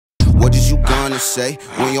What is you gonna say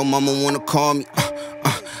when your mama wanna call me?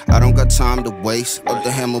 I don't got time to waste. Up the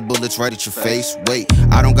hammer bullets right at your face. Wait,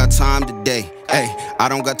 I don't got time today. Hey, I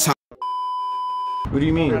don't got time. What do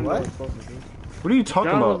you mean? What? What are you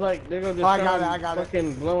talking about? Was like, they're gonna just I got it.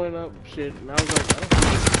 fucking blowing up shit, and I was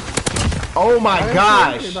like, oh my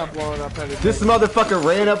gosh! This motherfucker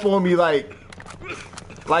ran up on me like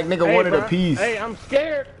nigga wanted a piece. Hey, I'm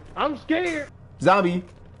scared. I'm scared. Zombie.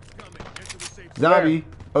 Zombie.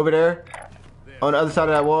 Over there. On the other side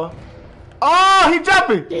of that wall. Oh, he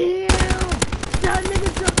jumping! Damn! That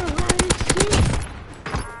nigga jumping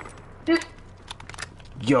high shit.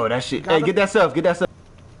 Yo, that shit. Hey, get that stuff. Get that stuff.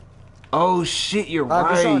 Oh shit, you're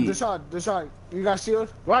right. Deshaun, you got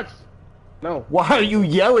shield? What? No. Why are you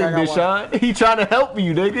yelling, Deshaun? He trying to help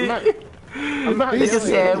you, nigga. I'm not Nigga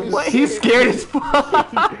said, what? He's scared as fuck.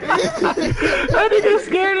 That nigga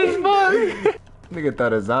scared as fuck. Nigga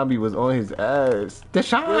thought a zombie was on his ass.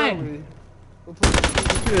 Deshaun!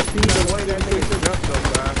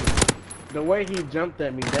 The way he jumped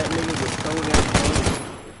at me, that nigga was so damn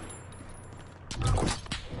funny.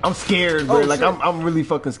 I'm scared, bro. Like, I'm really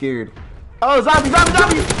fucking scared. Oh, zombie!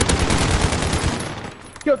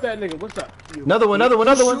 Killed that nigga. What's up? Another one.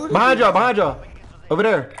 Behind y'all. Over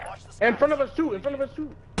there. In front of us, too.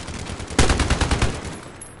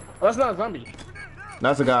 Oh, that's not a zombie.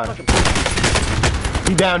 That's a guy.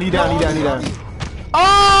 He down.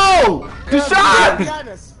 Oh! Deshaun!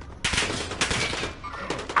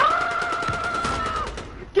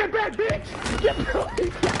 Get back, bitch! Get back!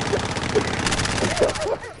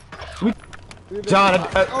 John,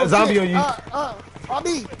 a zombie on you. On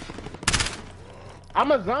me.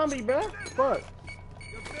 I'm a zombie, bro. Fuck.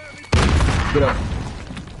 Get up.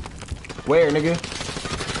 Where, nigga?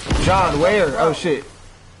 John, where? Oh shit.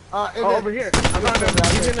 Over here. I'm not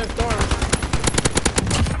he's in the storm.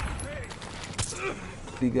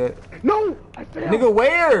 Be good. No! I failed. Nigga,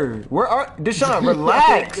 where? Where are Deshaun?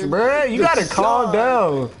 Relax, bruh. You gotta calm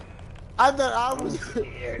down. I thought I was.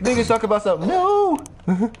 Niggas talk about something. No!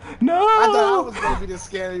 No! I thought I was gonna be the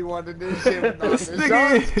scary one to this shit. This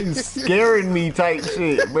nigga is scaring me type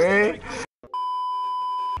shit, bruh.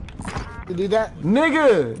 You do that?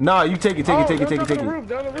 Nigga! Nah, you take it. Down the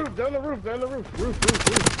roof.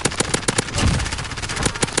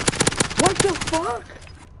 What the fuck?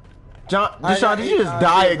 Deshaun, did you just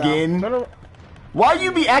die again? Why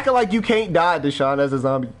you be acting like you can't die, Deshaun, as a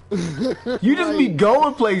zombie? You just be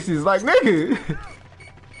going places, like, nigga.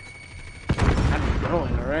 I'm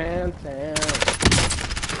going around town.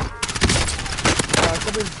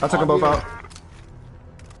 I took them both out.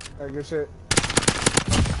 Alright, good shit.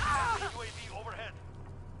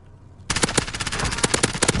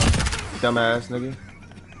 Dumbass, nigga.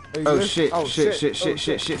 Oh shit,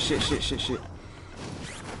 shit.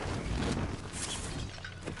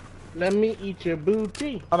 Let me eat your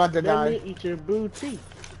booty. I'm about to die. Let me eat your booty.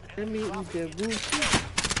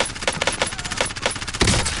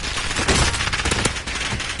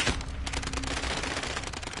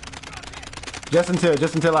 Just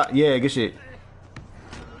until I, yeah, good shit.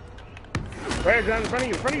 Right, John, in front of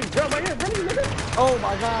you, John, right here, in front of you, nigga. Oh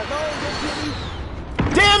my god, no, don't kill me.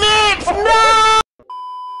 Damn it! No!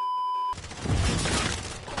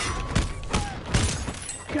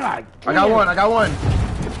 God damn. I got one.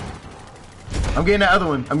 I'm getting that other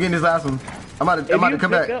one. I'm getting this last one. I'm about to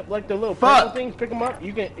come back. Up, like the little purple things, pick them up.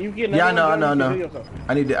 You get. Yeah, I know.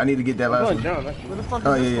 I need to get that last one. John, where the fuck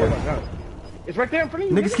oh is yeah. It's right there in front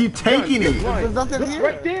of you. Niggas keep taking it. There's nothing here.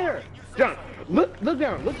 Right there, John. Look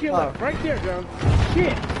down. Look to your left. Right there, John.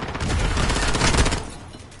 Shit.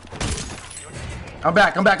 I'm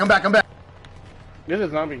back. There's a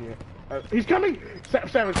zombie here. He's coming.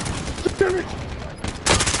 Savage.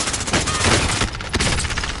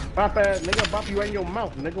 Pop ass, nigga, bop you in your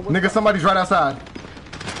mouth, nigga. Nigga, somebody's right outside.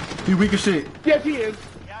 He weak as shit. Yes, he is.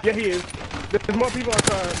 Yeah, he is. There's more people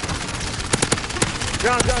outside.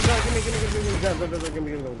 John, give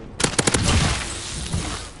me.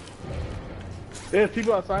 There's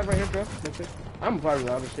people outside right here, John. I'm probably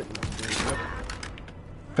loud as shit.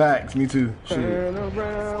 Facts, me too. Shit.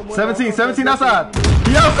 17 outside.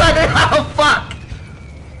 He outside. Oh fuck.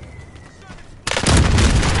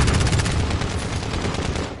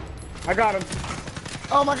 I got him.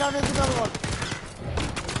 Oh my god, there's another one.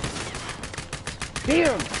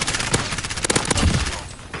 Damn.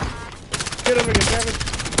 Kill that nigga,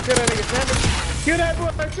 Savage. Kill that boy,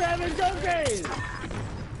 Savage. Okay.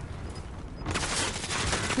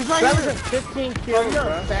 He's right Savage here. has 15 kills, bro.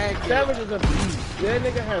 Savage is a beast. That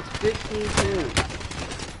nigga has 15 kills.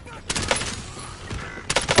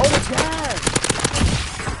 Oh my god.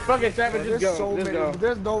 Fucking Savage, just go.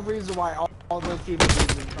 There's no reason why. all those people need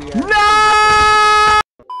to be No!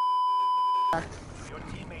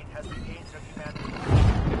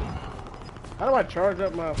 How do I charge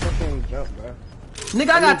up my fucking jump, bro? Nigga,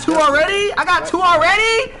 I got 2 already? I got 2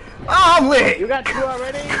 already? Oh, I'm lit. You got 2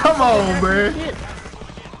 already? Come on, man.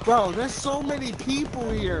 Bro, there's so many people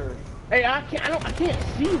here. Hey, I can't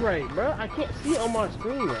see right, bro. I can't see on my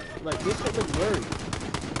screen right. Like this shit looks blurry.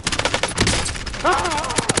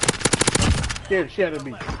 Ah! Here, shut up,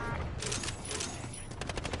 me.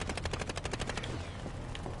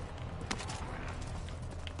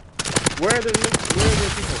 Where are the people?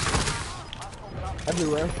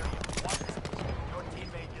 Everywhere.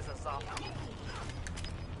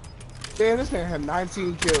 Damn, this man had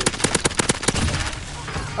 19 kills.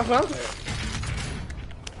 That's what I'm saying.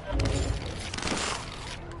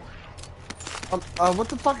 What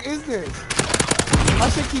the fuck is this? I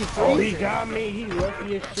should keep Oh, freezing. he got me. He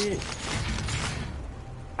lucky as shit.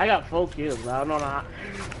 I got 4 kills. I don't know how.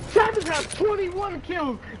 Travis got 21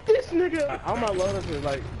 kills. This nigga. How my loaders is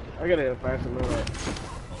like. I gotta faster load up.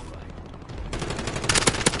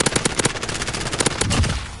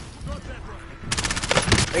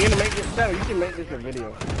 Are you gonna make this better? You can make this a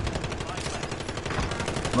video.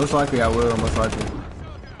 Most likely I will, most likely.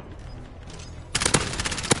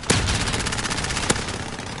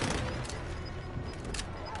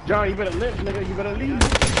 John, you better live, nigga. You better leave.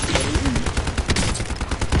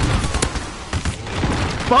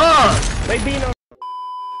 Fuck! They being on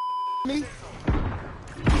Me?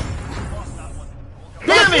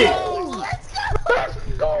 Damn it! Let's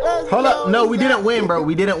go! Hold up. No, we didn't win, bro.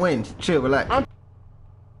 We didn't win. Chill, relax.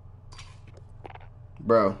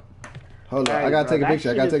 Hold up. I gotta take a picture.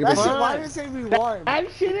 I gotta take a That picture. shit, why did it say we won?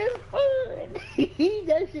 That shit is fun.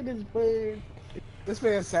 That shit is fun. This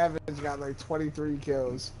man Savage got like 23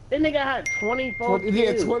 kills. This nigga had 24 kills. He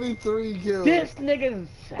had 23 kills. This nigga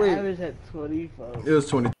Savage had 24. It was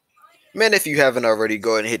 20. Man, if you haven't already,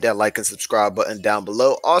 go ahead and hit that like and subscribe button down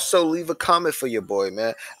below. Also, leave a comment for your boy,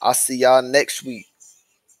 man. I'll see y'all next week.